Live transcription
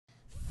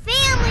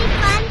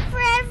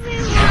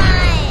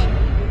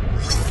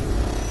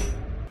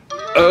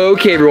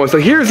Okay, everyone, so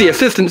here's the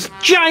assistant's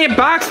giant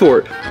box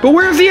fort. But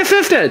where's the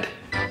assistant?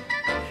 Here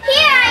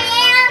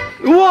I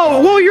am.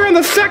 Whoa, you're on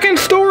the second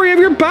story of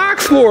your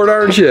box fort,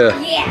 aren't you?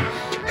 Yeah.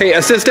 Hey,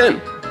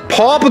 assistant,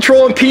 Paw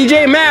Patrol and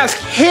PJ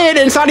Masks hid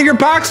inside of your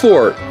box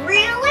fort.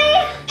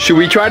 Really? Should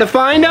we try to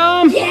find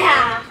them?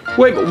 Yeah.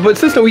 Wait, but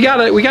assistant, we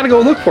gotta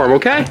go look for them,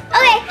 okay?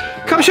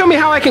 Okay. Come show me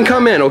how I can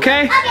come in,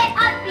 okay? Okay,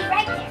 I'll be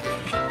right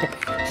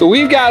there. So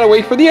we've got to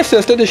wait for the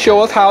assistant to show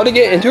us how to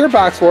get into her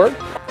box fort.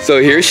 So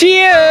here she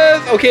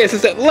is. Okay,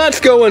 assistant, let's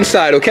go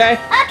inside, okay?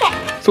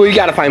 Okay. So we've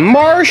got to find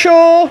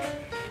Marshall,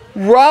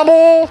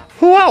 Rubble,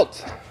 who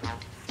else?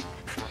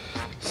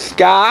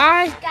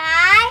 Sky,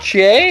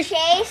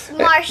 Chase,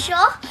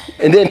 Marshall,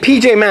 and then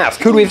PJ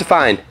Masks. Who do we have to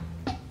find?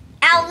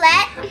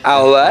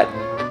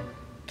 Owlette,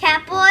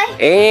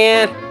 Catboy,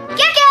 and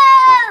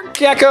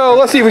Gecko.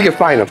 Let's see if we can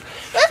find them.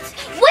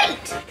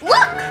 Wait,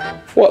 look.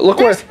 What? Look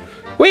where?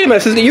 Wait a minute,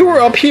 assistant. You were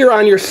up here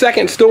on your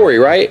second story,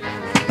 right?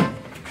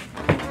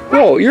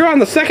 Whoa, you're on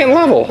the second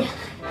level.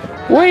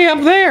 Way up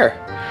there.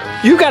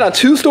 You got a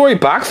 2-story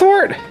box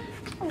fort?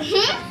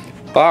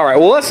 Mm-hmm. All right,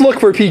 well, let's look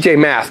for PJ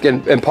Masks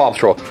and Paw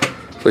Patrol.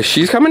 So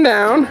she's coming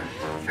down.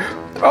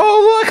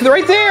 Oh, look, they're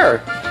right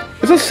there.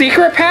 There's a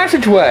secret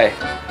passageway.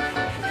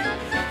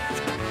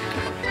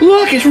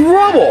 Look, it's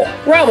Rubble.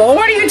 Rubble,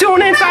 what are you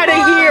doing inside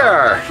of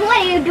here? What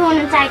are you doing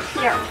inside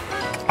here?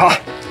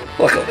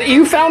 Look,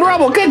 you found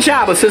Rubble. Good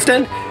job,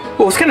 assistant.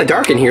 Well, it's kind of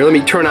dark in here. Let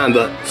me turn on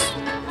the...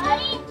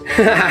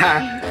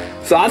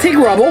 So I'll take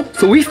Rubble.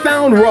 So we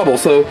found Rubble.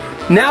 So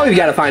now we've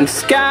got to find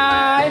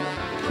Sky.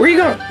 Where are you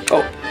going?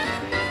 Oh,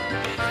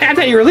 I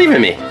thought you were leaving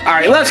me. All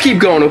right, let's keep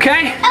going,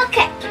 okay?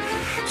 Okay.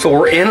 So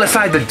we're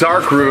inside the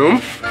dark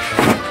room.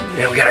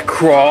 Now we got to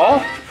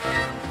crawl.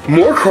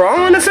 More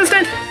crawling,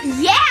 assistant?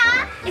 Yeah.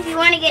 If you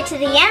want to get to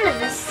the end of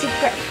this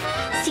secret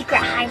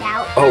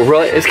hideout. Oh,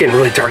 really? It's getting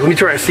really dark. Let me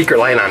turn our secret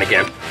light on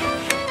again.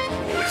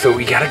 So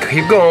we got to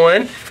keep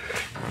going.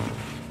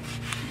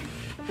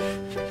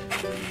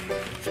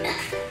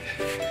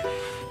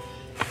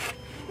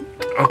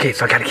 Okay,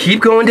 so I gotta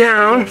keep going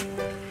down.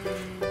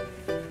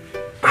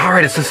 All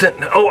right, assistant.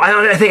 Oh,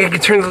 I think I can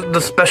turn the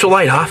special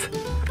light off.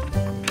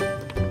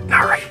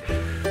 All right.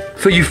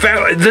 So you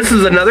found, this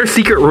is another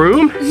secret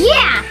room?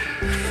 Yeah.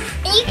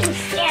 And you can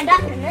stand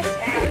up in this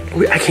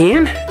room. I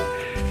can?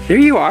 There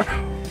you are.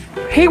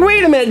 Hey,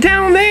 wait a minute,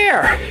 down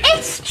there.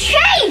 It's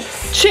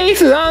Chase.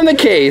 Chase is on the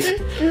case.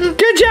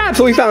 Good job.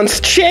 So we found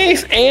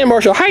Chase and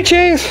Marshall. Hi,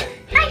 Chase.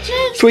 Hi,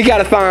 Chase. So we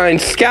gotta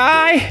find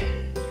Sky.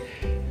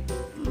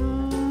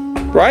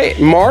 Right,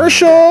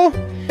 Marshall,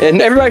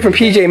 and everybody from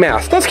PJ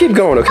Masks. Let's keep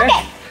going, okay?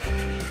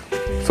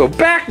 So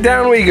back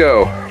down we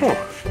go.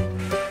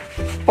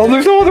 Oh,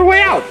 there's no other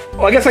way out.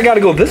 Well, I guess I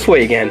gotta go this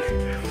way again.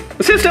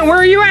 Assistant, where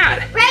are you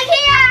at? Right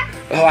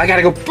here. Oh, I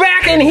gotta go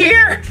back in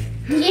here?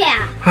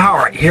 Yeah. All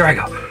right, here I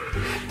go.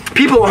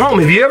 People at home,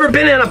 have you ever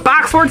been in a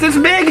box fort this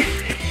big?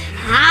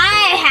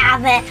 I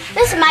haven't.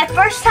 This is my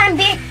first time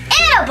being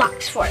in a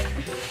box fort.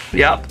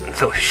 Yep,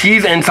 so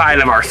she's inside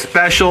of our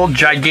special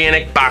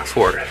gigantic box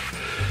fort.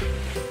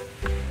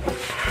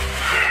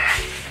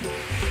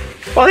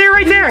 Oh, they're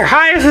right there.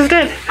 Hi,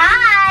 assistant.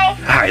 Hi.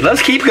 All right,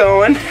 let's keep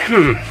going.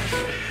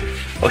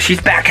 Oh, she's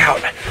back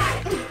out.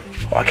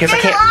 Well, I guess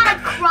There's I can't. a lot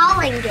of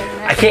crawling in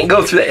there. I can't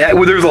go through that.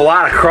 Well, there's a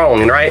lot of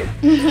crawling, right?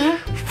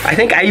 Mm-hmm. I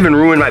think I even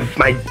ruined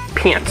my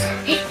pants.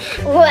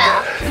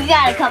 Well, you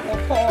got a couple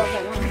holes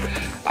in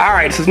them. All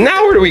right, so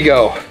now where do we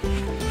go?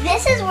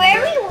 This is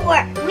where we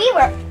were. We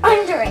were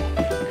under it.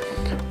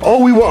 Oh,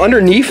 we went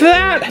underneath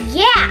that?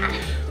 Yeah.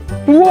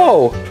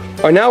 Whoa. All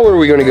right, now where are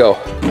we going to go?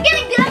 We're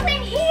gonna go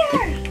in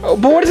here. Oh,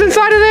 but what is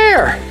inside of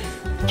there?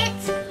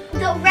 It's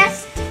the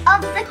rest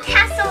of the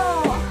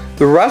castle.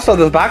 The rest of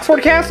the box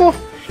fort castle?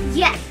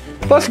 Yes.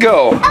 Let's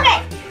go.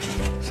 Okay.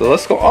 So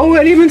let's go. Oh,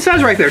 it even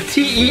says right there,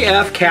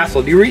 TEF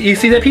Castle. Do you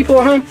see that, people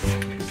at home?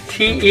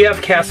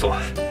 TEF Castle.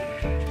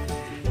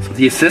 So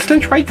the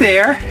assistant's right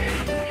there.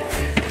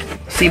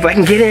 Let's see if I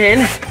can get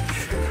in.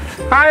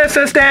 Hi,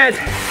 assistant.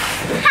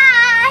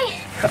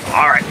 Hi.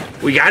 All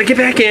right, we gotta get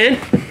back in.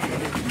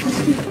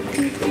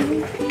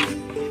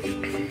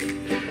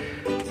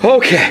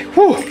 Okay.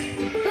 Whew.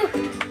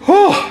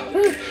 Oh.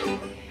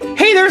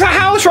 Hey, there's a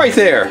house right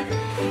there.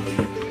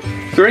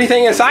 Is there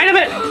anything inside of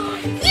it?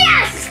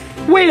 Yes.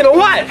 Wait a minute,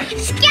 what?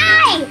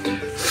 Sky.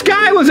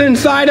 Sky was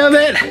inside of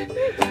it.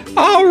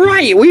 All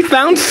right, we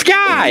found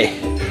Sky.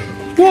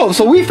 Whoa,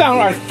 so we found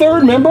our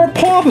third member of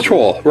Paw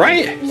Patrol,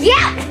 right?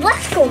 Yeah,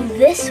 let's go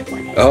this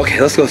way.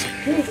 Okay, let's go.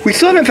 We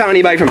still haven't found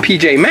anybody from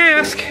PJ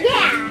Masks.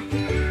 Yeah.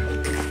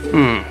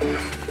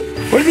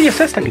 Where did the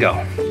assistant go?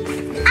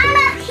 I'm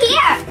up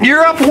here.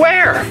 You're up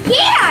where?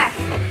 Here.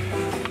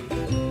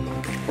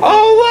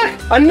 Oh, look,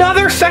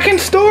 another second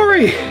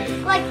story.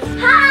 Like,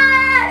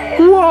 hi.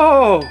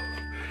 Whoa.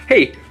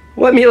 Hey,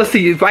 let's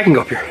see if I can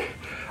go up here.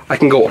 I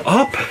can go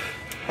up.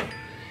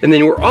 And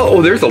then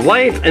oh, there's a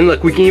light. And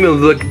look, we can even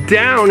look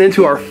down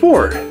into our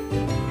fort.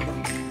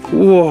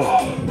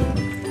 Whoa.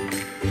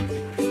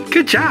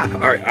 Good job.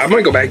 All right, I'm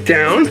gonna go back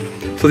down.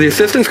 So the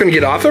assistant's gonna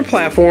get off their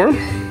platform.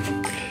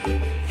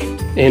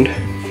 And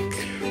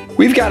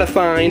we've got to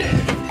find...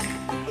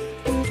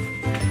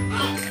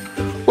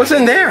 What's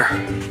in there?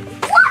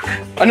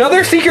 Look!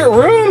 Another secret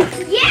room?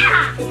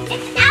 Yeah!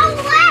 It's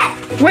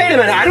outlet! Wait a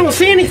minute, I don't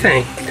see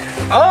anything.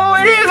 Oh,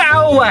 it is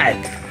outlet!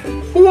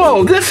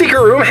 Whoa, this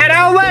secret room had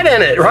outlet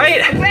in it,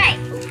 right? Right.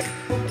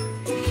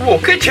 Whoa,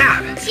 good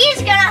job.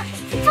 She's gonna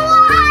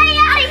fly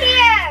out of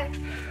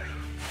here!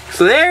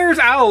 So there's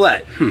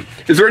outlet.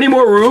 Is there any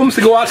more rooms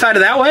to go outside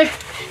of that way?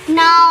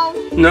 No.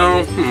 No?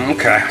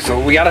 Okay, so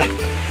we gotta...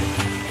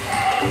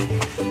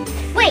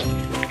 Wait,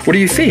 What do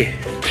you see?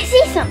 I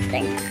see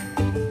something.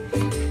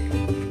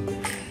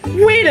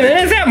 Wait a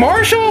minute, is that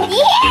Marshall?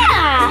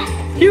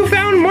 Yeah! You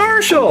found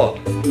Marshall!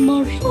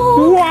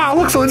 Marshall. Wow,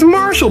 look, so it's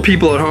Marshall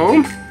people at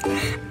home.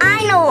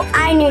 I know what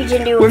I need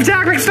to do. With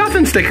Jack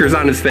McStuffin stickers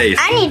on his face.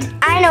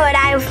 I know what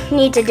I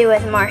need to do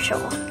with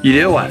Marshall. You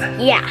do what?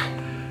 Yeah.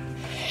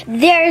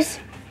 There's...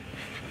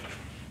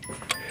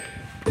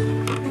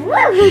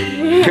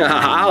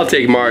 I'll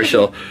take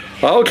Marshall.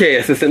 Okay,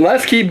 assistant,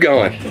 let's keep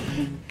going.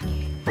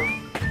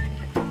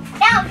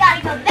 Now we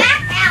gotta go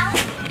back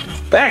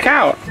out. Back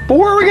out? But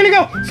where are we gonna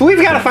go? So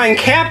we've gotta find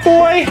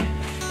Catboy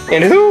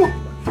and who?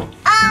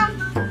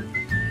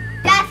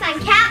 Gotta find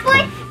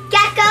Catboy,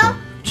 Gecko,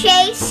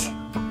 Chase.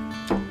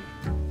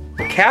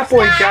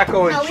 Catboy, Scott.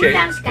 Gecko, and No, we Chase.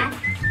 found Scott.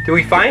 Did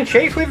we find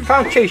Chase? We haven't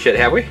found Chase yet,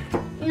 have we?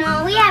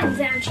 No, we haven't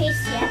found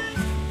Chase yet.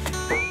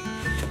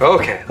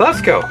 Okay,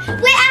 let's go.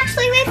 We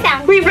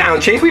found. We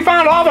found Chase. We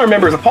found all of our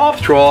members of Paw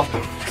Patrol.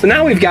 So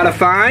now we've got to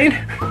find,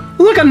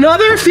 look,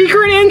 another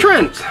secret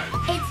entrance.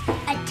 It's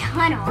a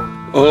tunnel.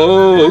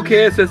 Oh,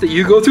 okay. It says that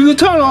you go through the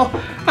tunnel.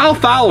 I'll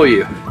follow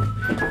you.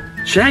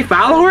 Should I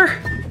follow her?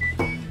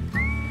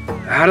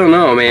 I don't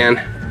know, man.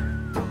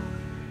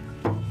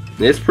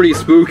 It's pretty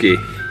spooky.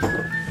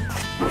 Come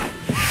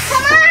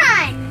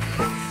on.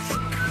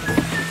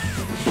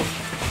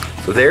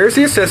 So there's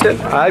the assistant.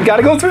 I've got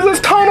to go through this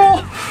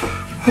tunnel.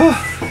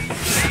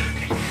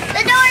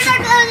 The doors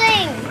are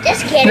closing.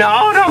 Just kidding.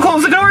 No, don't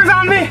close the doors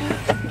on me.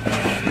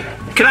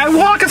 Can I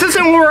walk,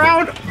 assistant, when we're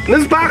out?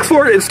 This box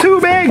fort is too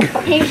big.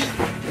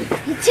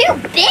 Too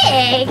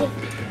big.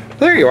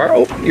 There you are.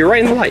 Oh, you're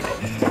right in the light.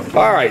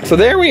 All right, so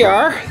there we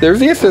are. There's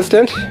the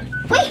assistant.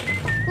 Wait,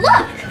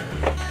 look.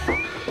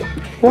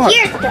 What?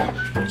 Here's the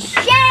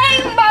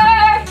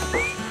chamber.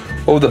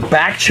 Oh, the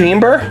back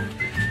chamber?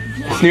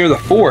 It's near the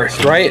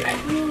forest, right?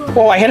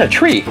 Oh, I hit a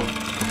tree.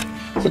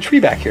 There's a tree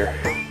back here.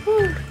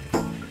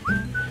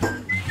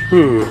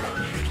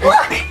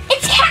 Look,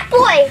 it's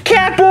Catboy.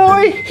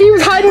 Catboy! He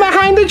was hiding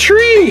behind the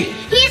tree.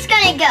 He's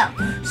gonna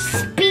go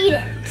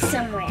speeding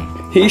somewhere.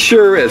 He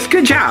sure is.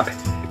 Good job.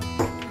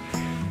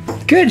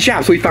 Good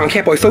job. So we found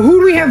Catboy. So who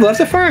do we have left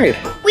to find?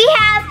 We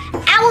have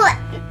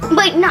Owlet.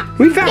 Wait, no.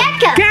 We found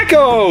Gecko.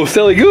 Gecko,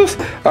 silly goose.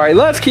 All right,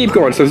 let's keep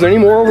going. So is there any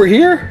more over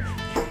here?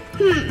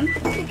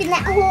 Look in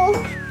that hole.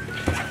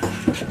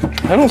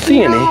 I don't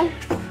see No. any.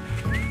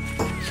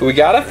 So we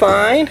gotta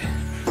find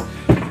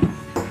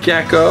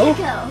Gecko.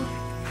 Go.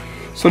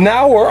 So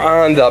now we're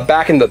on the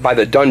back in the by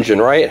the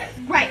dungeon, right?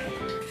 Right.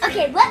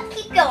 Okay, let's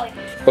keep going.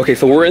 Okay,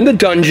 so we're in the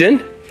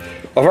dungeon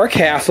of our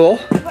castle.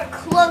 We're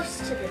close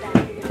to the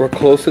dungeon. We're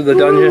close to the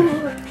dungeon.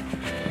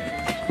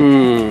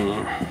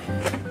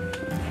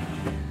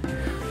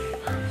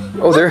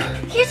 Oh, there.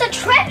 Here's a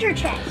treasure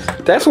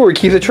chest. That's where we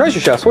keep the treasure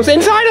chest. What's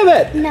inside of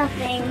it?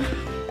 Nothing.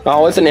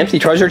 Oh, it's an empty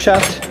treasure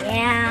chest?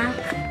 Yeah.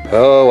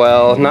 Oh,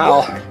 well,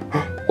 now.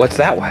 What's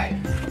that way?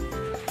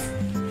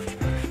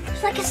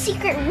 It's like a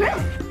secret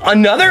room.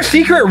 Another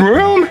secret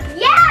room?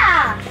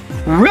 Yeah.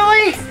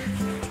 Really?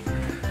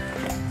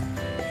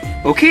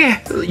 Okay,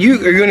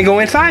 you're gonna go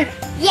inside?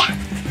 Yeah.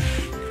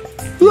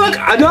 Look,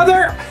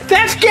 another,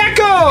 that's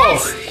Gecko!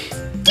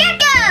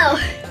 Gecko!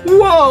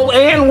 Whoa,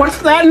 and what's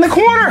that in the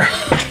corner?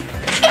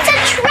 It's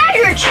a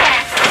treasure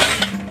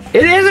chest.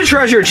 It is a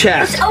treasure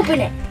chest. Let's open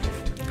it.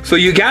 So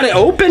you got it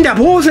opened up.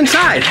 What was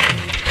inside?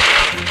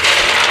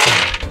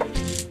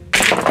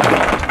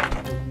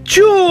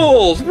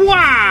 Jewels!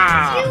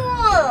 Wow!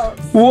 Jewels.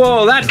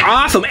 Whoa, that's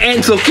awesome.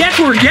 And so guess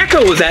where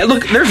Gecko was at?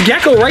 Look, there's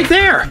Gecko right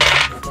there.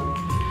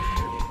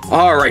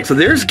 All right, so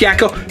there's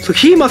Gecko. So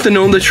he must have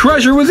known the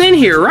treasure was in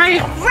here,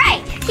 right?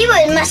 Right. He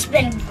must have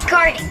been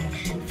guarding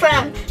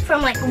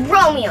from like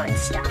Romeo and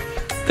stuff.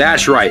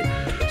 That's right.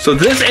 So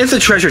this is a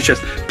treasure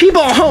chest.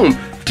 People at home,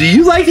 do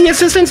you like the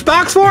assistant's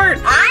box fort?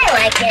 I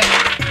like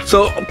it.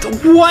 So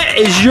what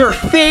is your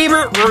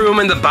favorite room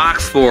in the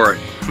box fort?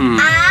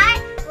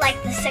 I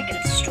like the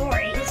second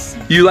stories.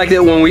 You like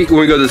it when we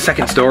go to the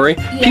second story?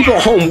 Yeah. People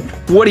at home,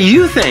 what do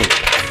you think?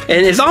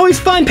 And it's always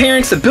fun,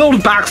 parents, to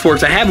build box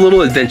forts and have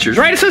little adventures.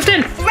 Right,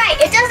 assistant? Right.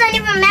 It doesn't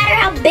even matter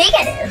how big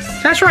it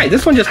is. That's right.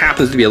 This one just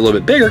happens to be a little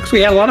bit bigger because we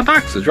had a lot of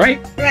boxes, right?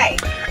 Right.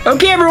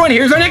 Okay, everyone,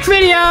 here's our next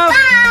video. Bye.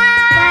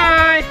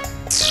 Bye.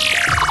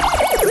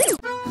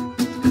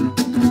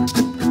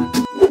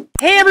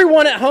 Hey,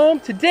 everyone at home.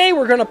 Today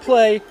we're going to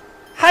play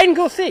hide and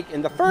go seek.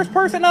 And the first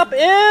person up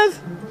is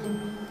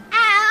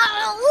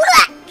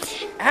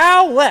Owlet.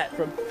 Owlet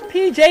from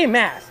PJ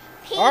Masks.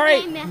 All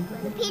right.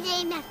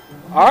 PJ Masks.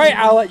 All right,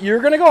 Owlette, you're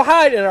gonna go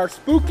hide in our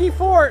spooky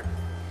fort.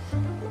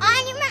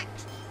 On your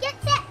marks, get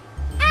set,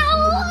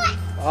 Owlette.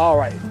 All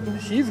right,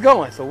 she's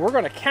going, so we're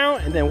gonna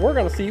count, and then we're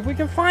gonna see if we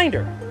can find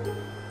her.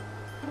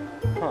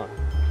 Huh?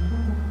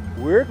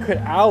 Where could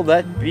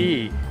Owlette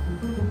be?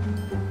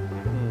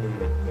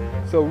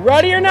 So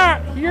ready or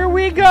not, here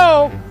we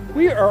go.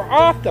 We are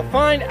off to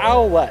find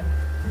Owlette.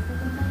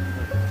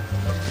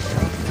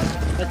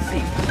 Let's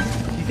see.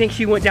 Do you think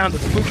she went down the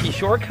spooky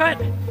shortcut?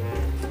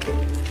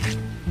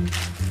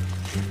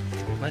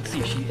 Let's see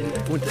if she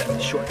went down the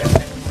shortcut.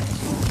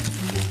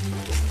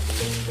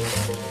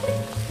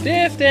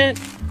 Distant.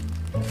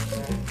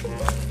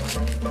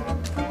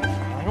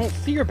 I don't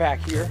see her back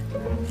here.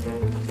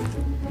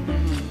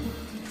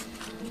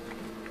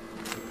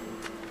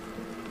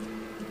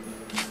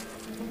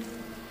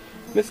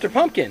 Mr.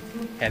 Pumpkin,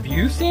 have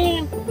you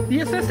seen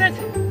the assistant?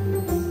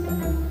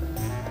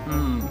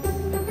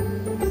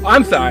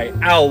 I'm sorry,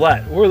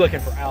 Owlette. We're looking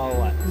for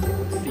Owlette. So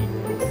let's see.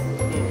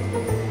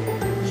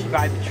 Is she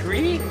by the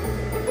tree?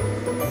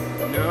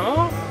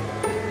 No?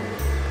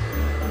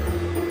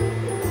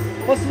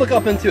 Let's look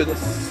up into the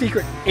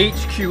secret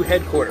HQ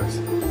headquarters.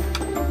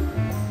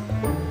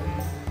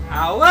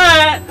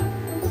 Owlette!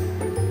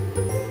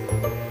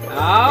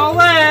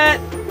 Owlette!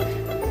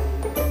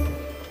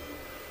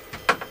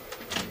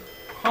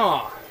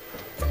 Huh.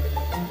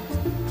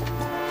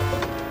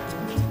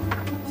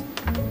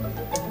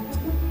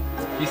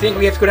 You think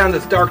we have to go down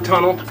this dark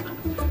tunnel?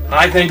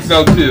 I think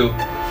so too.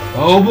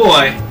 Oh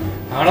boy.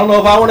 I don't know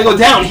if I want to go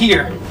down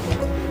here.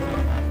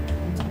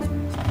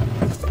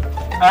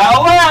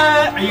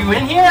 Owlette! Are you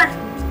in here?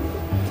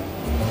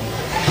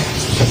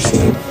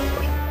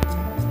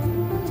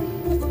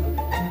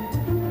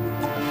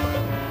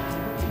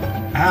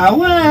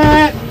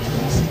 Owlette!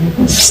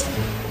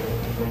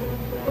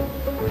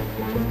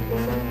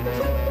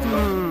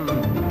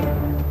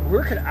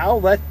 Where could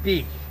Owlette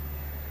be?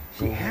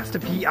 She has to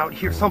be out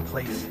here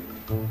someplace.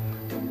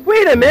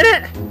 Wait a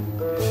minute!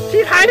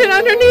 She's hiding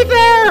underneath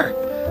there!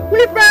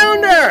 We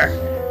found her!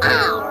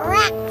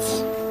 Alright.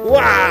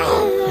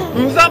 Wow!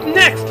 Who's up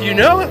next, do you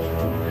know?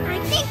 I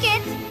think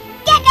it's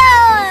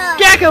Gecko!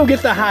 Gecko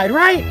gets to hide,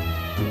 right?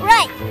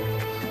 Right.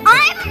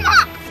 I'm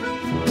not.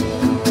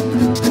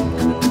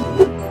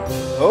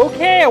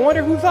 Okay, I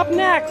wonder who's up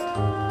next.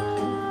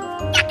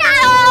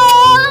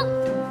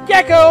 Gecko!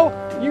 Gecko!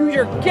 Use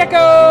your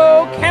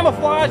gecko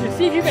camouflage and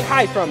see if you can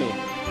hide from me. Okay,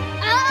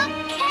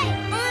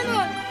 I'm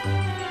on.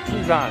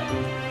 She's on it.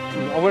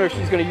 I wonder if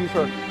she's going to use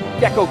her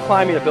gecko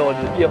climbing ability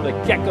to be able to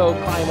gecko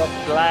climb up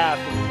glass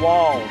and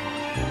walls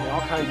and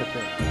all kinds of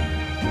things.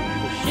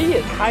 So she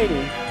is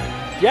hiding.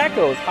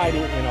 Gecko is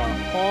hiding in our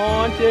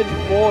haunted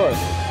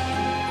forest.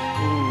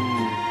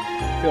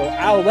 So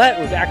Owlette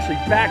was actually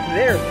back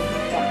there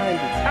behind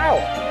the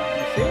tower.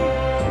 You see?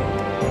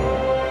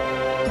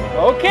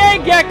 Okay,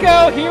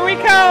 Gecko, here we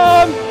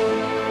come!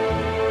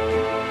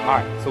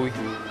 Alright, so we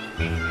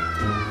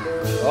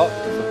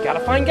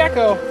gotta find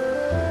Gecko.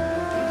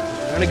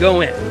 We're gonna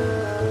go in.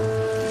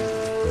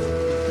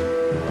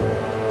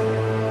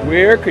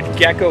 Where could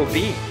Gecko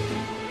be?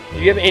 Do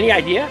you have any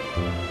idea?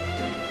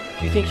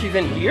 Do you think she's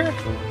in here?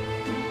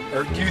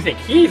 Or do you think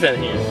he's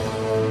in here?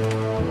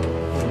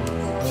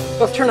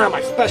 Let's turn on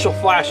my special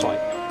flashlight.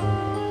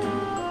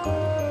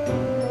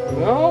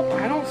 Nope,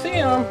 I don't see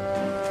him.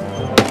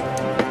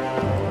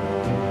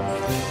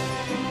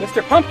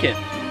 Mr. Pumpkin,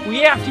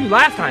 we asked you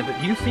last time, but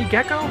do you see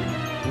Gecko?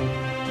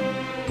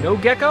 No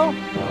Gecko?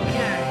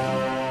 Okay.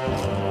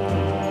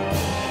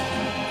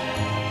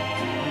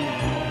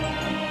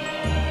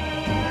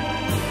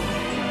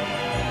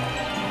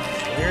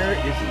 Where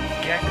is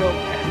Gecko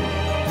at?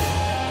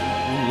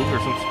 Ooh, those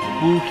are some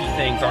spooky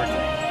things, aren't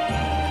they?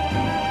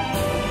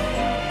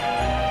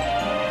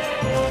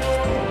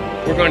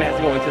 We're going to have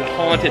to go into the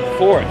haunted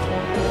forest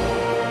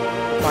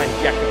to find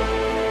Gecko.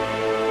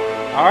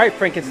 All right,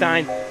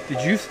 Frankenstein.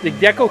 Did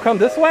Gecko come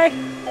this way? I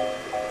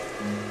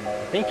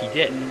think he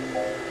did.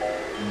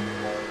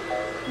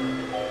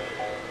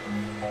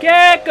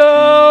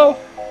 Gecko!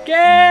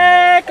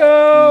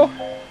 Gecko!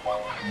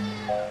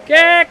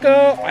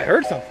 Gecko! I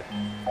heard something.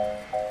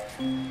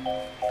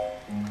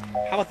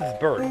 How about this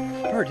bird?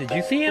 Bird, did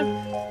you see him?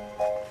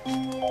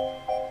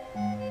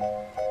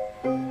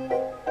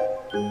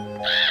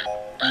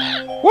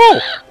 Whoa!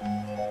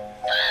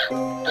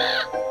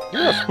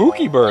 You're a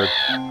spooky bird.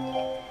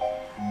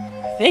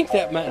 I think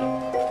that meant...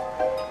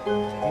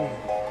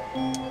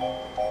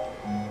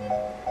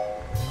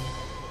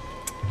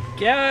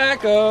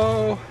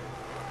 Gecko!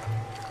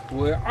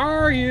 Where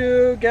are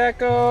you,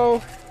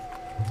 Gecko?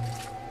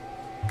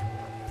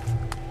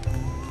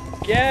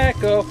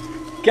 Gecko!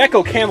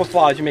 Gecko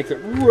camouflage makes it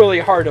really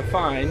hard to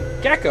find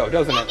Gecko,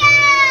 doesn't it?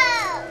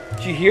 Gecko!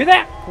 Did you hear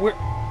that?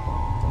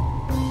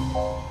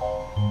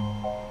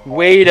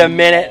 Wait a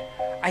minute.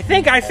 I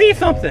think I see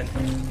something.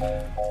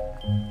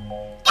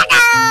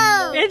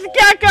 Gecko! It's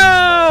Gecko!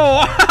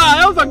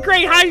 That was a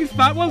great hiding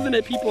spot, wasn't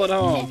it, people at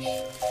home?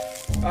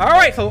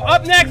 Alright, so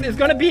up next is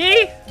going to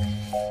be...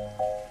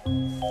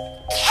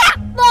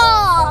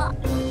 Catball!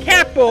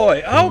 Cat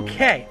Catboy.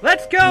 Okay,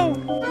 let's go.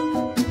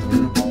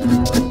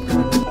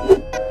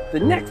 The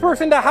next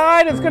person to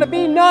hide is going to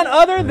be none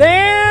other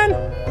than...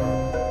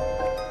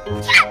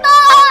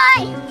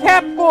 Catboy!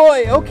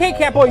 Catboy. Okay,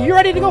 Catboy, you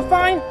ready to go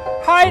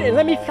hide, and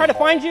let me try to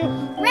find you?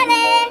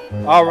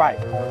 Ready? All right.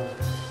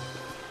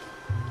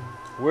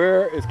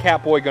 Where is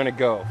Catboy going to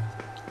go?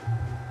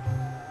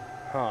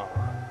 Huh.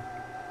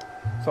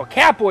 So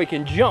Catboy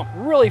can jump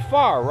really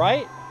far,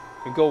 right?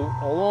 And go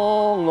a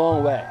long,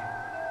 long way.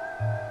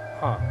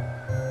 Huh.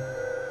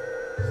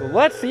 So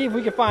let's see if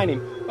we can find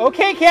him.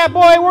 Okay,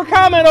 Catboy, we're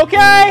coming,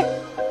 okay?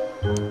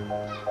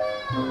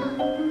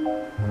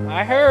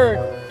 I heard.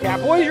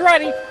 Catboy's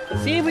ready.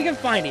 Let's see if we can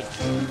find him.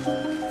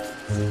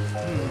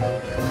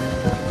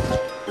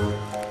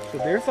 So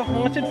there's the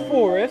haunted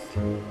forest.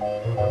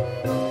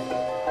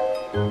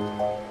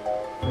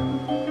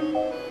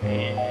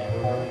 And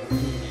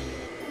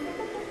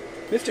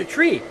Mr.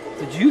 Tree,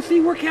 did you see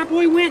where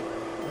Catboy went?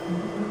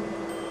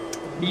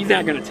 He's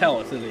not gonna tell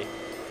us, is he?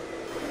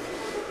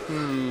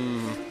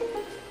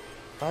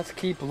 Let's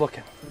keep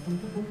looking.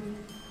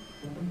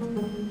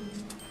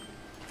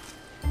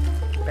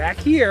 Back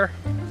here.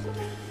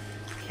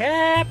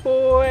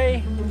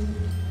 Catboy!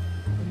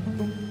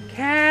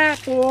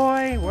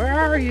 Catboy, where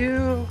are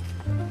you?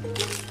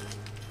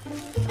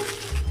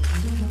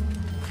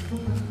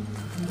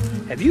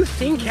 Have you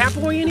seen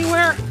Catboy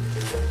anywhere?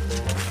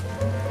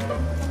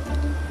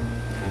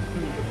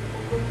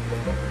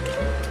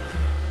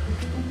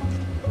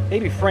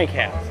 Maybe Frank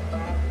has.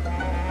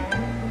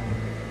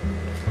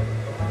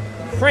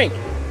 Frank,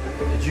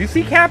 did you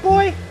see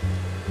Catboy?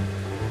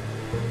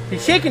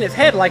 He's shaking his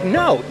head like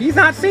no, he's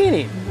not seeing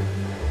him.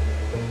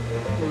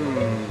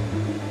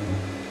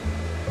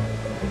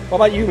 What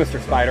about you,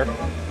 Mr. Spider?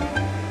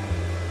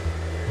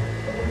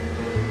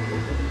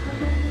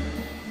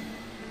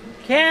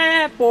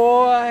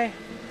 Catboy!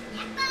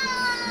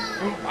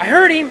 I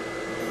heard him!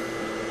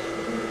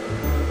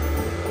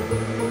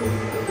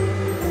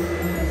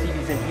 Let's see if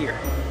he's in here.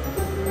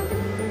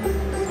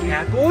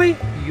 Catboy,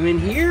 are you in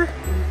here?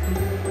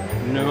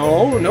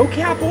 No, no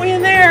Catboy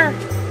in there!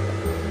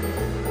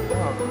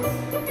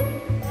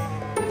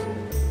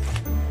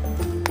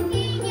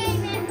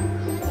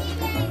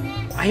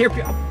 I hear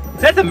people.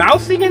 Is that the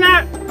mouse singing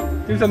that?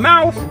 There's a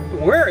mouse.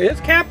 Where is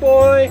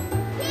Catboy?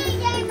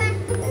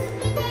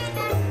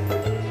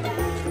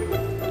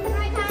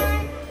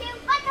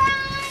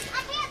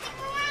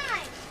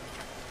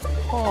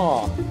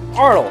 Oh,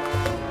 Arnold,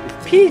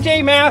 is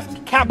PJ Mask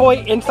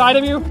Catboy inside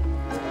of you?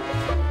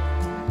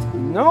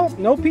 Nope,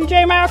 no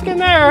PJ Mask in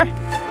there.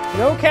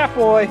 No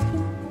Catboy.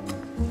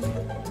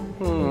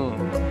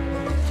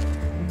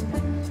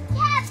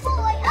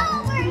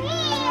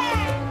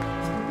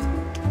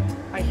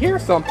 I hear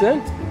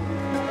something.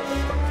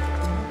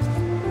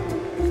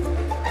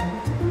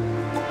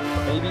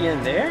 Maybe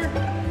in there?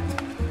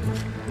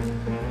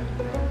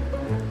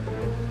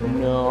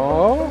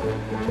 No.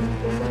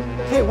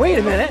 Hey, wait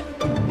a minute.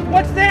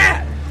 What's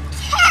that?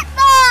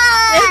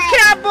 Catboy! It's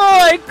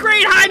Catboy!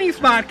 Great hiding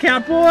spot,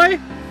 Catboy!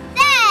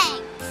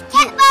 Thanks!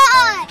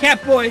 Catboy!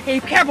 Catboy, hey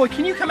Catboy,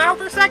 can you come out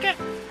for a second?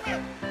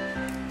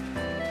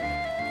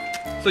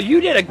 So you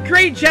did a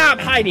great job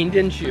hiding,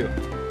 didn't you?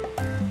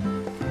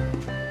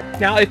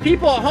 Now, if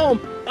people at home,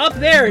 up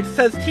there it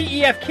says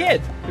TEF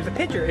Kids. There's a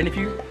picture, and if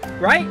you,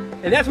 right?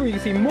 And that's where you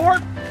can see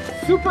more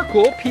super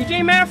cool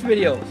PJ Masks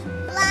videos.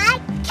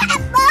 Like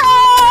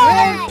Catboy!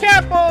 Hey,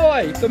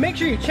 Catboy! So make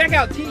sure you check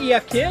out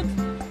TEF Kids.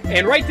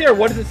 And right there,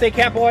 what does it say,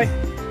 Catboy?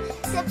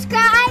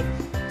 Subscribe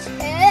to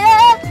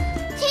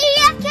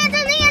TEF Kids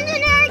and the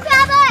Engineering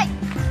Family!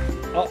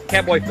 Oh,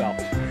 Catboy fell.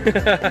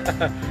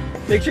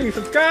 Make sure you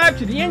subscribe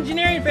to the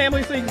Engineering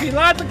Family so you can see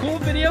lots of cool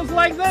videos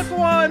like this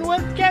one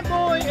with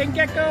Catboy and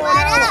Gecko.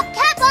 What up,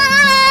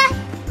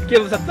 Catboy?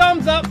 Give us a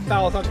thumbs up,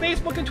 follow us on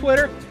Facebook and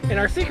Twitter, and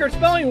our secret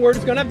spelling word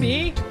is going to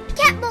be...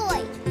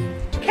 Catboy.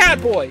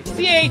 Catboy.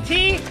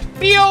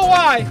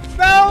 C-A-T-B-O-Y.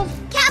 Spells?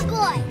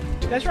 Catboy.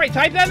 That's right,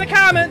 type that in the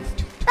comments.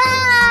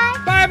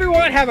 Bye. Bye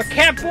everyone, have a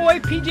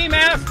Catboy PJ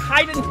Masks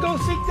hide and go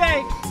seek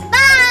day.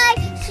 Bye.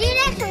 See you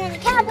next time on the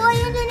Catboy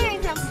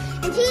Engineering Family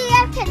and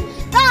TEF Kids.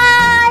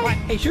 Bye.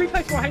 Hey, should we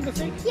play some more hide and go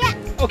seek? Yeah.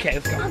 Okay,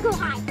 let's go. I'll go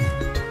hide.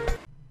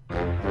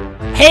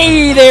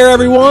 Hey there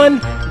everyone!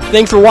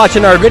 Thanks for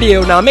watching our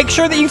video. Now make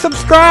sure that you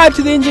subscribe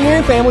to the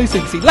Engineering Family so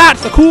you can see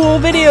lots of cool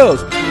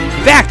videos.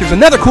 In fact, there's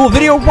another cool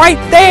video right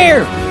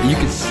there! You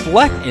can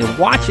select and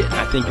watch it, and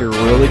I think you're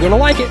really going to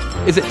like it.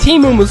 Is it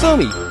Team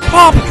Umizoomi,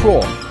 Paw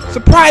Patrol,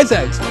 Surprise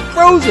Eggs,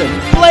 Frozen,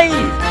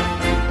 Blade,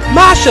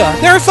 Masha?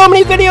 There are so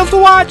many videos to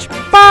watch!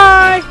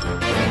 Bye!